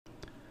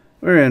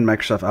We're in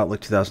Microsoft Outlook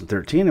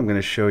 2013. I'm going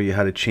to show you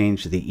how to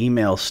change the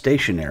email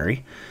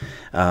stationery.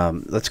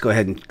 Let's go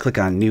ahead and click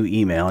on New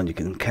Email, and you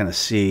can kind of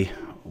see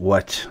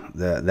what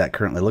that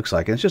currently looks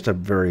like. And it's just a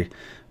very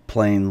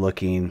plain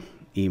looking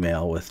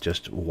email with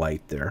just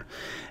white there.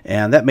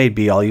 And that may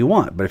be all you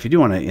want, but if you do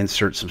want to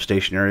insert some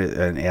stationery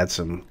and add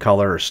some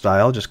color or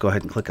style, just go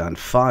ahead and click on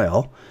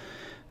File,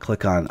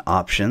 click on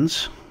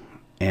Options,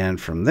 and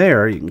from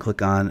there you can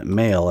click on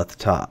Mail at the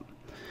top.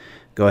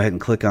 Go ahead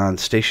and click on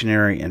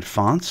Stationery and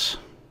Fonts.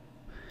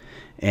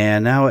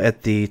 And now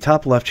at the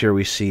top left here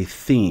we see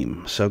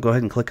Theme. So go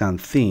ahead and click on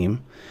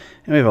Theme.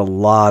 And we have a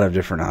lot of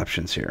different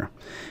options here.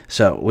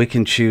 So we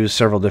can choose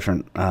several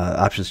different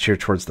options here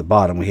towards the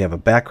bottom. We have a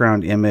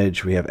background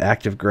image, we have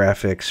active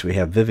graphics, we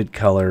have vivid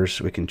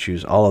colors. We can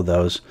choose all of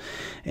those.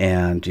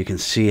 And you can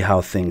see how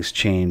things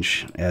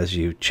change as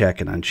you check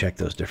and uncheck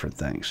those different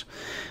things.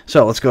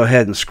 So let's go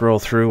ahead and scroll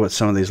through what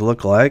some of these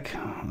look like.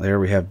 There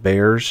we have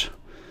bears.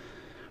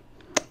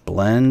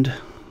 Blend.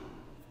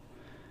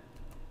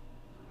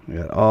 We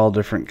got all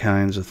different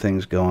kinds of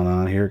things going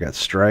on here. Got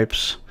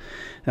stripes.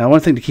 Now, one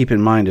thing to keep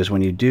in mind is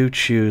when you do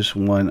choose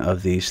one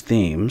of these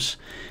themes,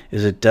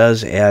 is it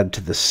does add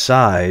to the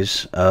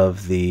size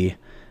of the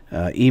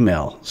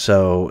email.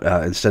 So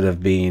instead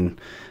of being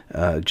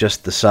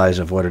just the size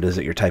of what it is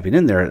that you're typing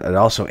in there, it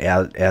also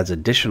adds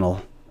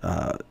additional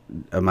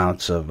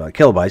amounts of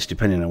kilobytes,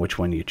 depending on which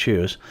one you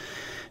choose,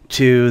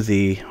 to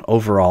the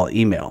overall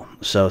email.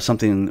 So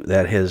something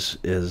that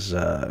is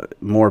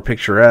more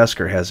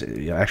picturesque or has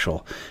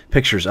actual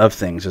pictures of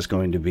things is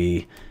going to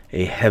be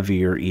a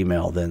heavier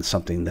email than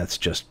something that's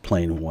just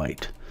plain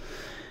white.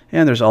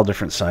 And there's all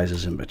different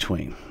sizes in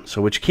between.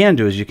 So what you can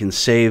do is you can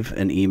save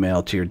an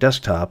email to your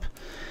desktop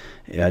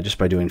just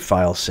by doing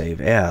File,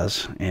 Save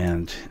As,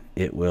 and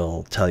it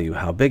will tell you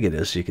how big it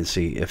is so you can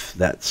see if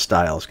that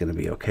style is going to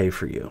be okay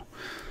for you.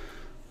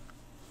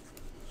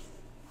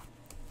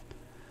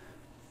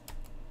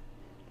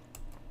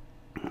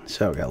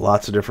 So we've got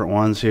lots of different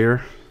ones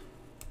here.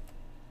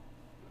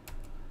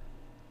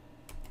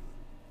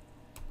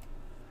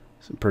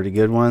 Some pretty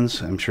good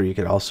ones. I'm sure you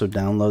could also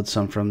download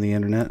some from the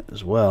internet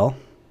as well.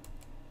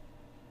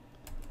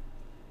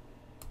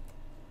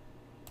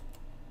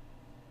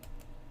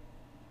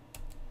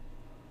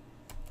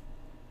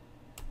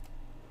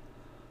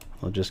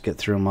 We'll just get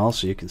through them all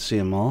so you can see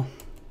them all.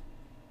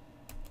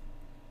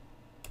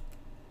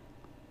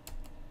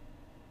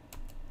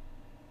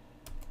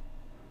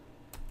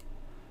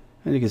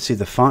 And you can see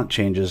the font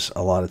changes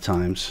a lot of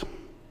times.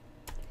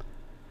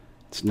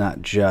 It's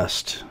not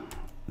just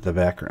the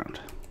background.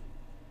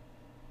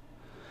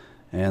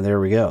 And there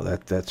we go.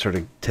 That sort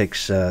of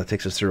takes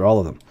us through all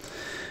of them.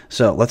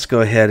 So let's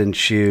go ahead and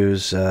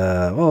choose,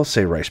 well, let's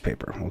say rice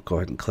paper. We'll go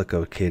ahead and click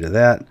OK to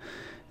that.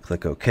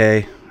 Click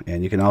OK.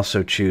 And you can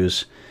also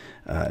choose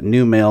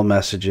new mail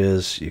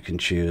messages. You can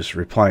choose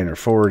replying or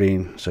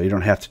forwarding. So you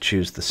don't have to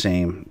choose the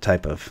same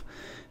type of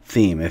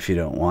theme if you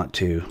don't want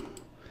to.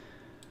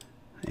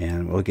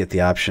 And we'll get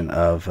the option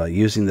of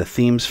using the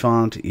themes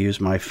font, use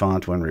my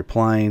font when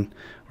replying,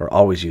 or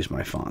always use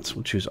my fonts.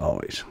 We'll choose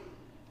always.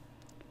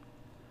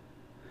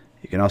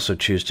 You can also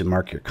choose to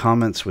mark your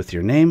comments with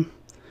your name,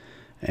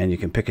 and you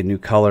can pick a new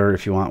color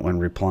if you want when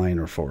replying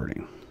or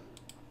forwarding.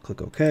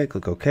 Click OK,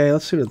 click OK.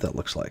 Let's see what that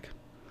looks like.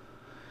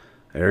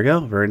 There we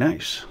go. Very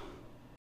nice.